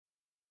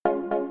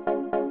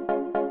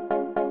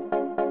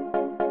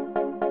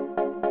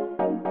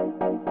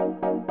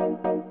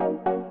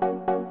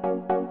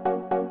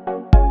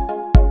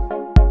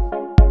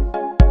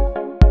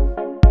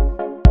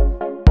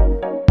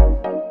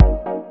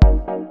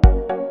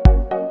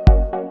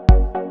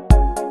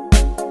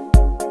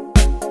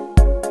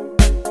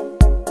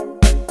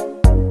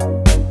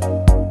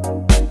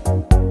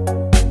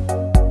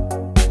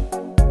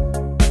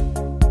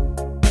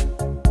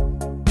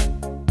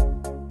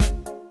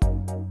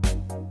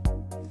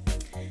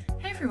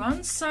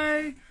everyone,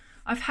 so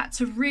I've had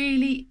to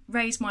really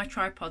raise my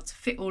tripod to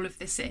fit all of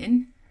this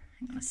in.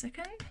 Hang on a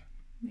second,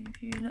 move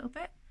you a little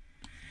bit.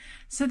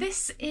 So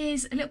this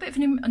is a little bit of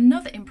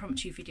another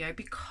impromptu video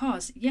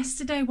because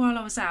yesterday while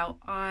I was out,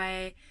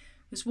 I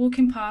was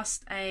walking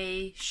past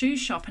a shoe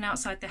shop and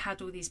outside they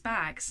had all these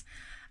bags,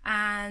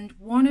 and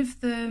one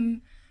of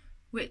them,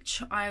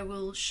 which I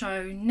will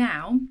show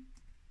now,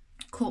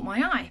 caught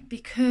my eye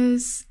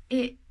because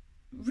it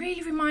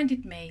really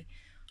reminded me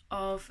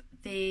of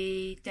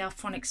the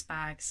Delfonics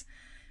bags.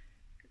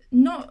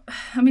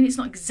 I mean, it's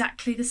not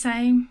exactly the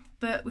same,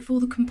 but with all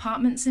the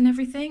compartments and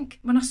everything,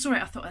 when I saw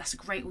it I thought that's a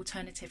great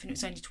alternative, and it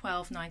was only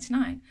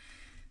 $12.99.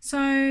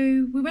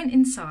 So we went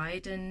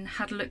inside and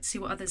had a look to see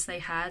what others they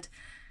had,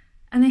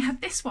 and they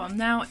had this one.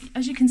 Now,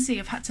 as you can see,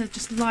 I've had to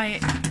just lie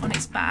it on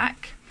its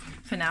back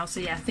for now, so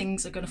yeah,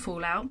 things are going to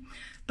fall out,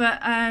 but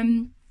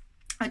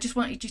I just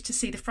wanted you to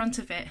see the front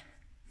of it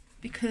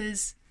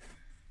because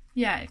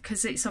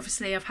it's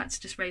obviously I've had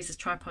to just raise the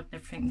tripod and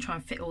everything and try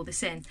and fit all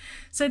this in.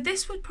 So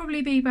this would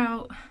probably be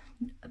about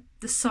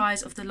the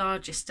size of the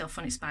largest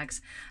Delfonics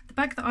bags. The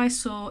bag that I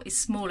saw is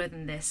smaller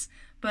than this,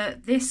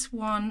 but this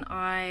one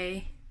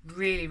I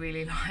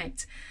really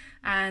liked,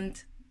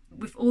 and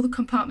with all the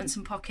compartments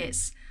and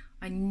pockets,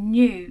 I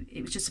knew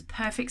it was just a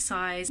perfect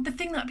size. The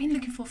thing that I've been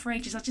looking for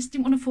ages, I just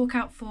didn't want to fork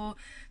out for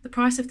the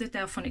price of the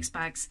Delfonics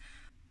bags.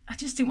 I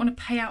just didn't want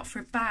to pay out for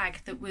a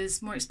bag that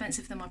was more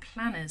expensive than my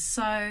planners.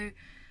 So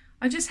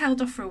I just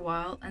held off for a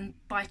while and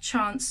by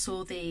chance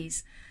saw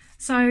these.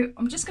 So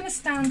I'm just going to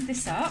stand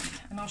this up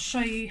and I'll show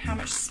you how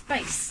much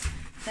space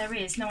there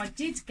is. Now, I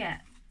did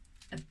get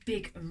a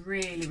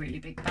really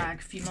big bag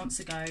a few months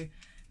ago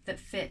that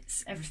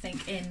fits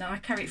everything in. Now I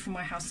carry it from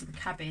my house to the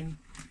cabin.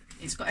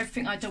 It's got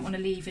everything I don't want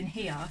to leave in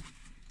here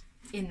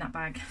in that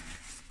bag.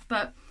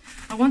 But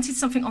I wanted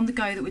something on the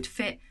go that would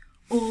fit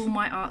all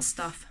my art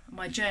stuff,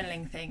 my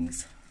journaling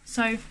things.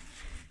 So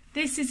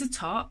this is a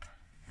top,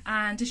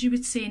 and as you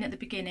would seen at the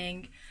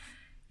beginning,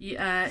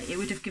 it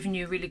would have given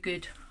you a really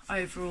good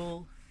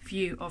overall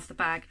view of the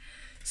bag.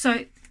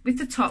 So with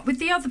the top, with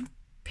the other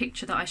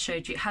picture that I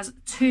showed you, it has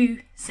 2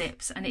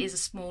 zips and it is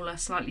a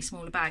slightly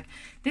smaller bag.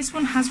 This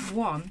one has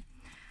 1,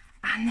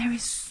 and there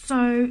is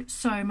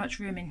so much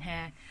room in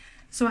here.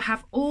 So I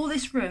have all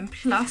this room,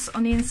 plus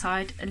on the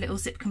inside a little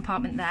zip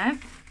compartment there.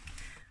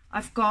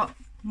 I've got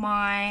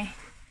my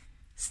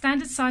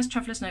standard size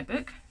traveller's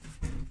notebook,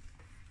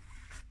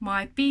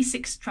 my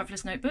B6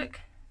 traveller's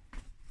notebook,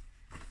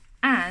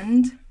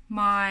 and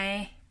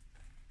my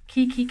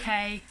Kiki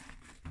K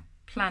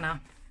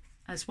planner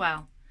as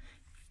well.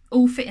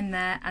 All fit in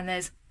there, and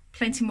there's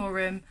plenty more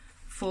room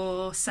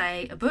for,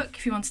 say, a book,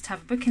 if you wanted to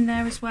have a book in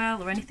there as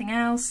well, or anything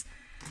else.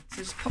 So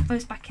just pop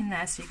those back in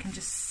there so you can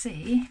just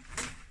see.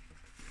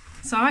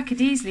 So I could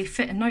easily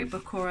fit a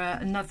notebook or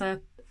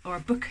a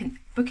book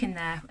in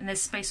there, and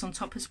there's space on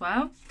top as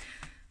well.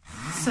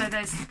 So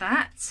there's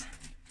that.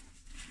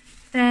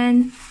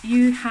 Then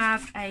you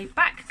have a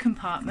back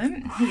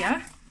compartment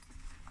here,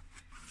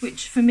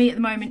 which for me at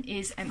the moment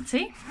is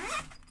empty.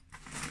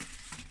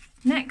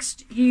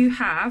 Next you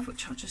have,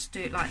 which I'll just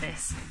do it like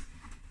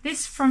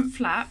this front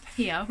flap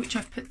here, which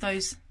I've put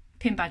those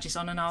pin badges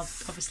on, and I'll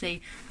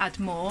obviously add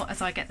more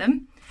as I get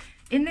them.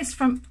 In this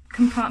front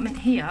compartment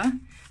here,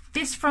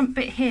 this front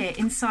bit here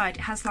inside,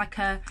 it has like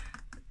a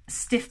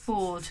stiff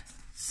board,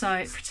 so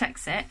it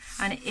protects it,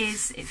 and it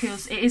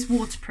is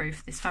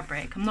waterproof, this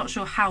fabric. I'm not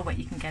sure how wet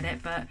you can get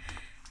it, but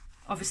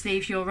obviously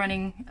if you're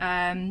running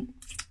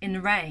in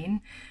the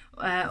rain,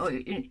 or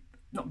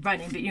not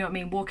running, but you know what I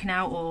mean, walking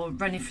out or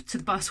running to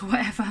the bus or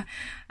whatever,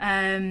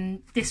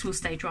 this will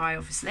stay dry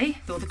obviously,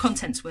 or the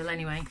contents will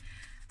anyway.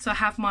 So I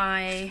have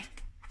my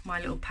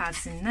little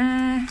pads in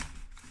there.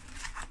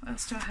 What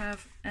else do I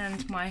have?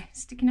 And my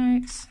sticky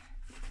notes.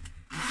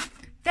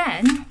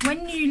 Then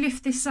when you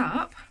lift this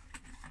up,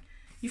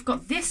 you've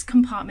got this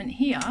compartment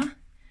here,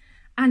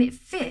 and it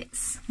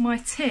fits my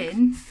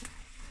tin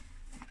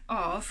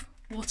of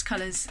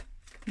watercolours.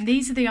 And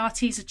these are the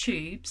Arteza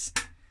tubes.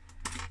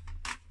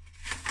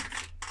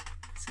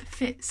 So it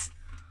fits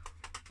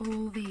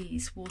all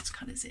these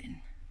watercolours in.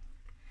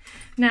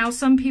 Now,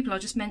 some people, I'll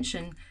just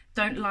mention,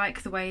 don't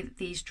like the way that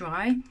these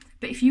dry,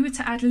 but if you were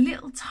to add a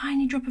little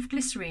tiny drop of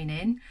glycerine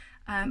in,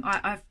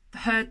 I've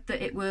heard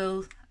that it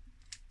will,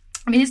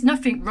 I mean, there's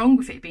nothing wrong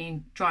with it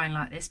being drying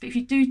like this, but if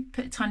you do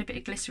put a tiny bit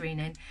of glycerine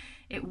in,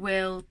 it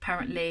will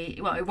apparently,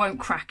 well, it won't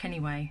crack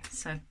anyway.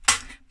 So,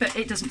 but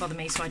it doesn't bother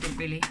me, so I didn't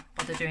really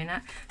bother doing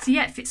that. So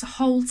yeah, it fits a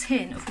whole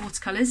tin of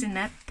watercolours in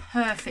there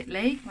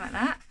perfectly, like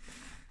that.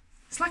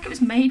 It's like it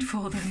was made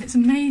for them. It's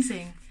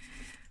amazing.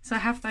 So I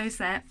have those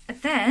there.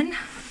 And then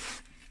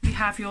you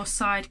have your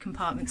side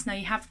compartments. Now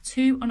you have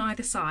 2 on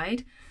either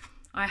side.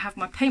 I have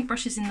my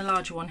paintbrushes in the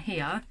larger one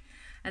here,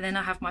 and then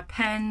I have my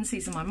pens.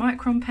 These are my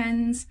micron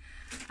pens,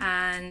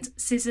 and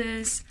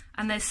scissors,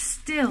 and there's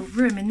still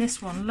room in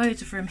this one,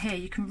 loads of room here.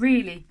 You can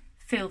really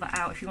fill that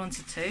out if you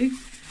wanted to,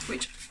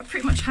 which I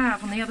pretty much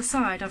have on the other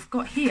side. I've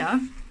got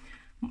here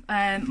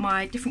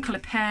my different colour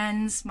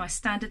pens, my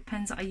standard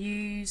pens that I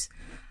use,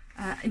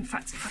 In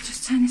fact, if I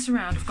just turn this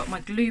around, I've got my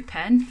glue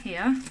pen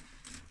here.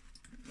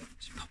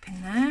 Just pop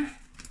in there.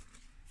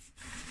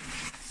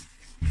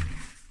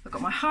 I've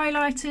got my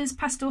highlighters,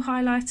 pastel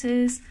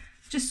highlighters,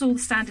 just all the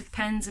standard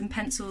pens and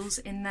pencils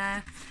in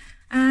there.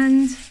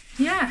 And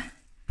yeah,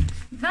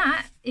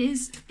 that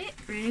is it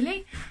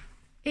really.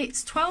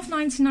 It's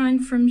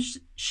 $12.99 from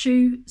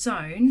Shoe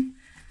Zone,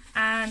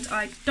 and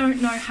I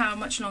don't know how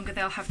much longer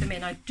they'll have them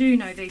in. I do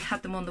know they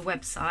had them on the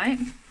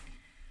website.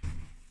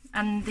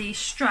 And the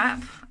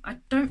strap, I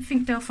don't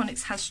think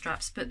Delfonics has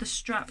straps, but the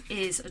strap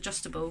is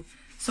adjustable.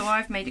 So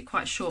I've made it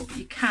quite short, but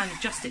you can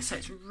adjust it so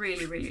it's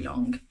really, really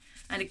long.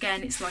 And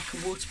again, it's like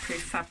a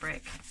waterproof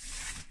fabric.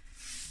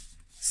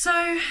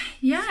 So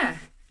yeah,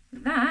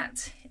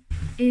 that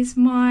is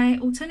my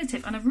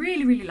alternative. And I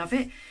really, really love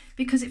it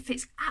because it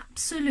fits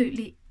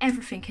absolutely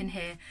everything in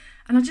here.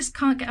 And I just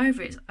can't get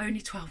over it. It's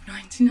only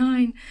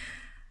 $12.99.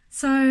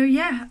 So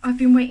yeah, I've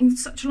been waiting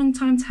such a long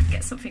time to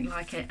get something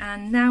like it,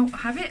 and now I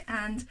have it,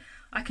 and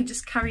I can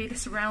just carry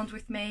this around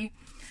with me.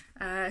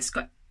 It's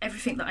got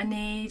everything that I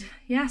need.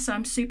 Yeah, so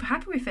I'm super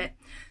happy with it.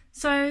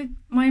 So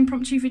my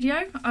impromptu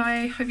video,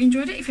 I hope you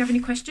enjoyed it. If you have any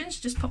questions,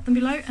 just pop them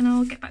below and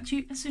I'll get back to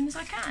you as soon as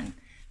I can.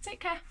 Take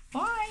care.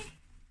 Bye.